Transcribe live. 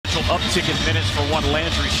Uptick in minutes for one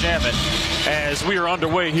Landry Shamet. As we are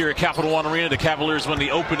underway here at Capital One Arena, the Cavaliers win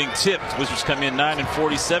the opening tip. Wizards come in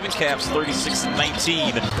 9-47, Cavs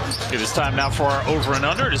 36-19. It is time now for our over and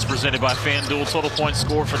under. It is presented by FanDuel. Total point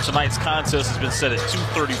score for tonight's contest has been set at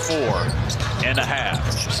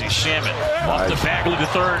 234.5. You see Shamet off to Bagley the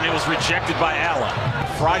third, and it was rejected by Allen.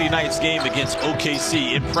 Friday night's game against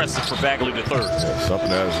OKC, impressive for Bagley the third. Something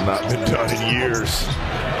that has not been done in years.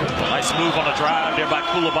 Nice move on a drive there by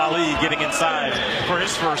Cavaliers, getting inside for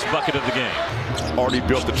his first bucket of the game. Already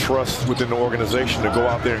built the trust within the organization to go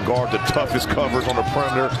out there and guard the toughest covers on the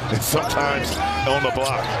perimeter and sometimes on the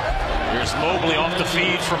block. Here's Mobley off the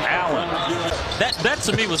feed from Allen. That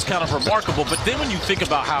to me was kind of remarkable, but then when you think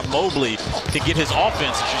about how Mobley can get his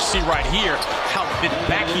offense, as you see right here, how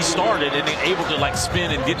back he started and then able to like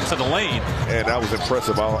spin and get into the lane. And that was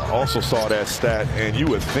impressive. I also saw that stat, and you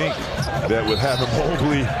would think that with having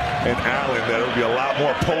Mobley and Allen that it would be a lot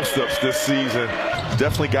more post-ups this season.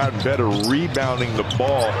 Definitely gotten better rebounding the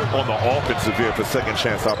ball on the offensive end for second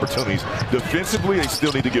chance opportunities. Defensively, they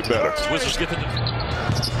still need to get better. Wizards get the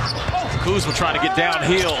Kuzma trying to get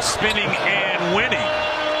downhill, spinning and winning.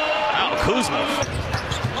 Wow, Kuzma.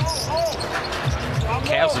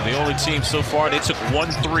 Cavs are the only team so far. They took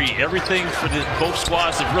 1-3. Everything for both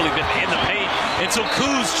squads have really been in the paint until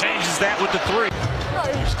Kuz changes that with the three.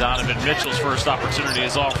 Here's Donovan Mitchell's first opportunity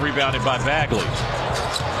is off, rebounded by Bagley.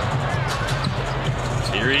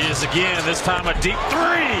 Here he is again, this time a deep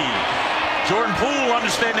three. Jordan Poole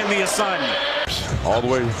understanding the assignment. All the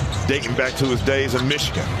way dating back to his days in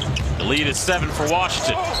Michigan. The lead is 7 for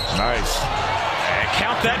Washington. Nice. And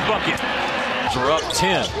count that bucket. We're up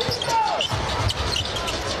 10.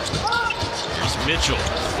 Here's Mitchell.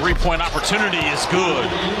 Three-point opportunity is good.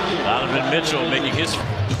 Donovan Mitchell making his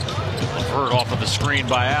LeVert off of the screen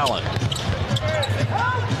by Allen.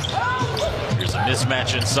 Here's a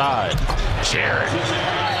mismatch inside. Jarrett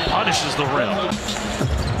punishes the rim.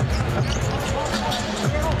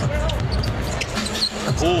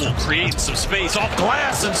 Poole creates some space off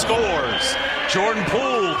glass and scores. Jordan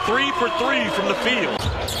Poole 3 for 3 from the field.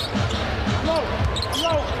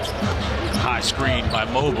 High screen by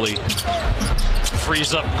Mobley.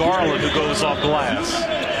 Frees up Garland, who goes off glass.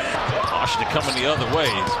 Washington coming the other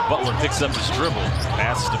way. Butler picks up his dribble.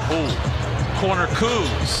 Passes to Poole. Corner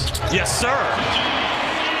Kuz. Yes, sir.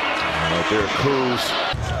 Right there, Kuz.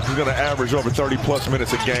 He's going to average over 30-plus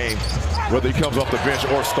minutes a game, whether he comes off the bench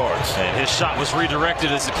or starts. And his shot was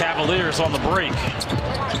redirected as the Cavaliers on the break.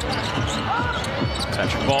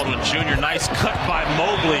 Patrick Baldwin Jr., nice cut by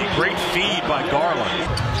Mobley. Great feed by Garland.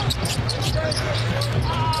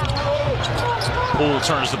 Poole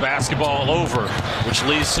turns the basketball over, which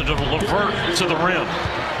leads to LeVert to the rim.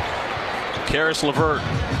 Karis LeVert.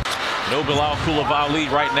 No Bilal Coulibaly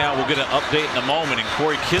right now. We'll get an update in a moment. And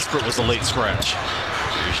Corey Kispert was a late scratch.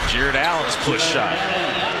 Here's Jared Allen's push shot.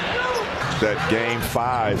 That game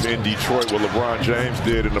 5 in Detroit, what LeBron James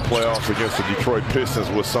did in the playoffs against the Detroit Pistons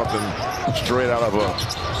was something straight out of a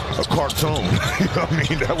cartoon. You know what I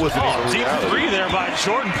mean? That wasn't even deep reality. Three there by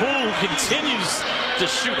Jordan Poole, continues to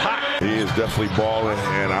shoot hot. He is definitely balling,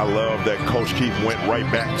 and I love that Coach Keith went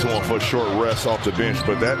right back to him for a short rest off the bench.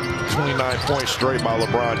 But that 29 points straight by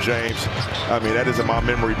LeBron James, I mean, that is in my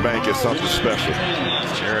memory bank. It's something special.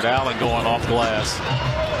 Jared Allen going off glass.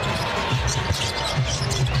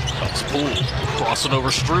 Poole crossing over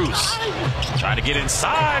Strus. Trying to get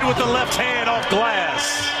inside with the left hand off glass.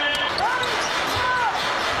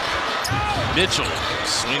 Mitchell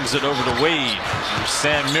swings it over to Wade. Here's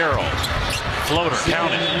Sam Merrill. Floater,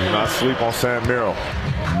 count it. Do not sleep on Sam Merrill.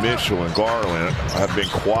 Mitchell and Garland have been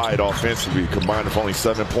quiet offensively, combined with only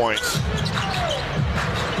 7 points.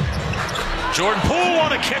 Jordan Poole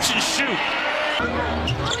on a catch and shoot.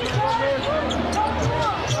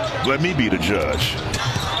 Let me be the judge.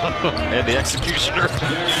 And the executioner.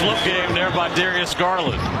 Flip game there by Darius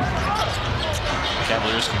Garland.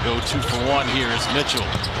 Cavaliers can go 2 for 1 here as Mitchell.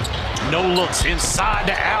 No looks inside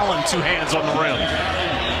to Allen. 2 hands on the rim.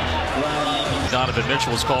 Donovan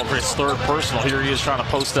Mitchell was called for his 3rd personal. Here he is trying to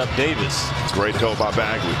post up Davis. Great help by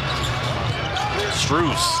Bagley.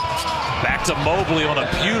 Strus back to Mobley on a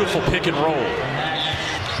beautiful pick and roll.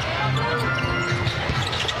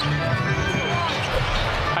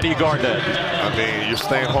 How do you guard that? I mean, you're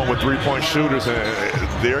staying home with 3-point shooters, and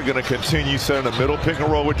they're going to continue setting a middle pick and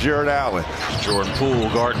roll with Jared Allen. Jordan Poole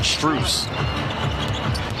guarding Strus.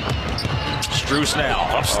 Strus now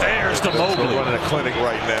upstairs to Mobley. We're running a clinic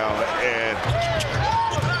right now, and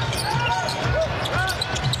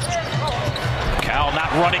Foul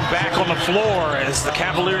not running back on the floor as the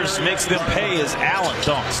Cavaliers makes them pay as Allen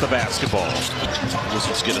dunks the basketball.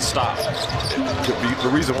 Wizards get a stop. The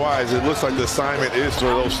reason why is it looks like the assignment is for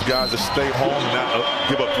those guys to stay home and not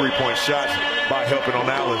give up three-point shots by helping on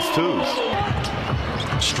Allen's twos.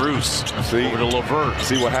 Strus See, over to LeVert.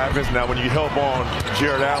 See what happens now when you help on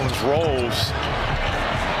Jared Allen's rolls.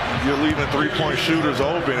 You're leaving three-point shooters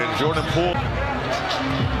open, and Jordan Poole.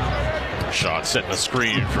 Shot setting a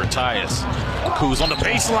screen for Tyus. Kuz on the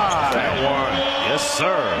baseline. That one. Yes,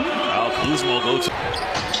 sir. Al Kuzma will go to.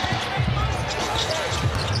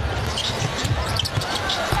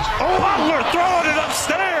 Oh, Butler throwing it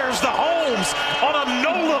upstairs to Holmes on a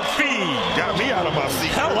no-look feed. Got me out of my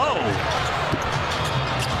seat. Hello.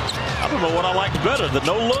 I don't know what I liked better, the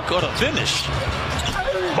no-look or the finish.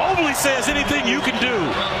 Mobley says anything you can do,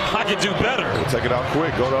 I can do better. We'll take it out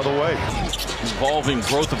quick, go the other way. Involving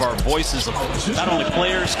growth of our voices of not only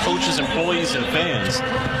players, coaches, employees, and fans.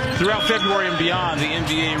 Throughout February and beyond, the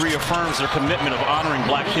NBA reaffirms their commitment of honoring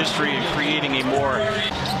Black history and creating a more...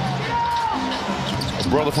 A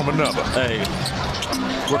brother from another. Hey,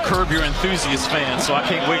 we're Curb Your Enthusiast fans, so I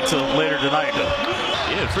can't wait till later tonight.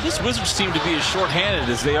 Yeah, for this Wizards team to be as short-handed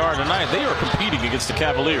as they are tonight, they are competing against the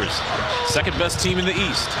Cavaliers. Second best team in the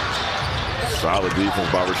East. Solid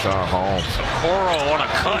defense by Rashawn Holmes. Okoro on a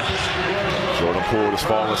cut. Jordan Poole is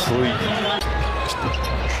falling asleep.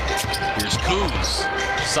 Here's Kuz.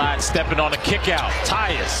 Sidestepping on a kick-out.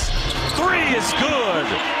 Tyus. Three is good.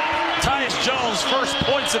 Tyus Jones' first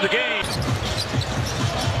points of the game.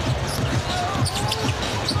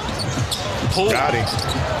 Poole. Got him.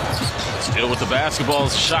 Still with the basketball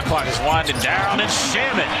as the shot clock is winding down, and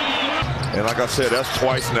Shamet. And like I said, that's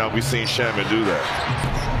twice now we've seen Shamet do that.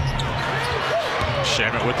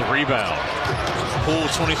 Shamet with the rebound. Poole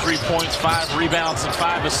 23 points, 5 rebounds, and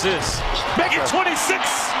 5 assists. Make it 26!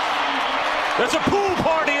 There's a pool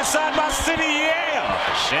party inside my city, yeah!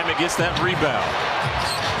 Shamet gets that rebound.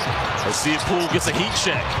 Let's see if Poole gets a heat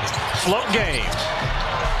check. Float game.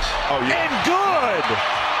 Oh, yeah. And good!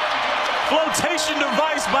 Flotation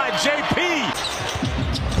device by JP.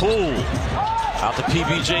 Poole out to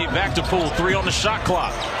PBJ, back to Poole. 3 on the shot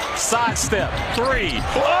clock. Sidestep. 3.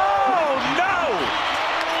 Oh, no!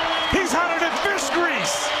 He's hotter than fish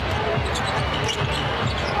grease.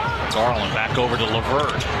 Garland back over to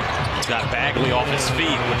LeVert. He's got Bagley off his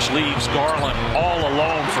feet, which leaves Garland all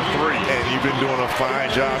alone for 3. And you've been doing a fine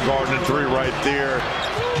job guarding 3 right there.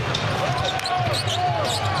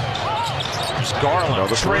 Garland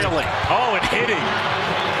trailing. Oh, and hitting.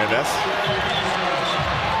 And that's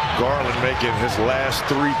Garland making his last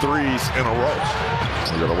 3 threes in a row.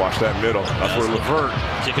 You gotta watch that middle. That's where LeVert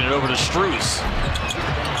kicking it over to Strus.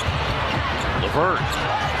 LeVert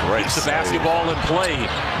keeps the basketball in play.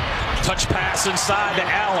 Touch pass inside to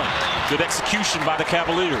Allen. Good execution by the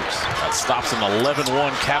Cavaliers. That stops an 11-1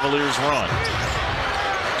 Cavaliers run.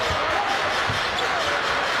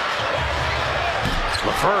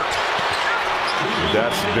 LeVert.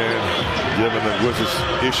 That's been giving the Wizards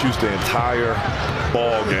issues the entire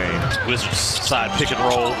ball game. Wizards side pick and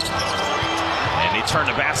roll. And they turn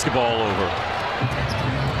the basketball over.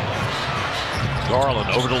 Garland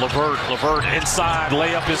over to LeVert. LeVert inside.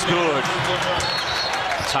 Layup is good.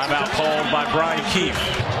 Timeout called by Brian Keefe.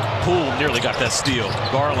 Poole nearly got that steal.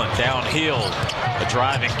 Garland downhill. A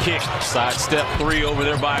driving kick. Sidestep 3 over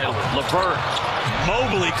there by LeVert.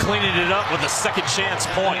 Mobley cleaning it up with a second chance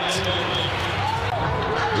point.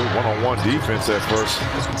 Good one-on-one defense at first.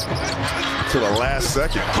 To the last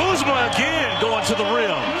second. Kuzma again going to the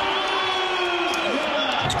rim.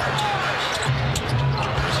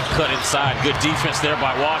 Cut inside. Good defense there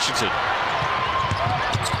by Washington.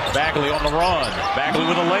 Bagley on the run. Bagley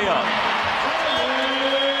with a layup.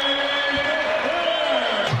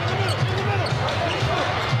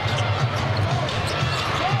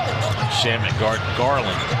 Shamet guarding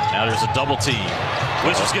Garland. Now there's a double team.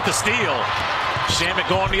 Wizards get the steal. Shamet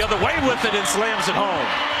going the other way with it and slams it home.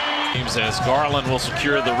 As Garland will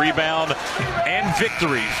secure the rebound and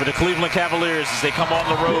victory for the Cleveland Cavaliers as they come on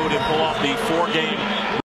the road and pull off the 4-game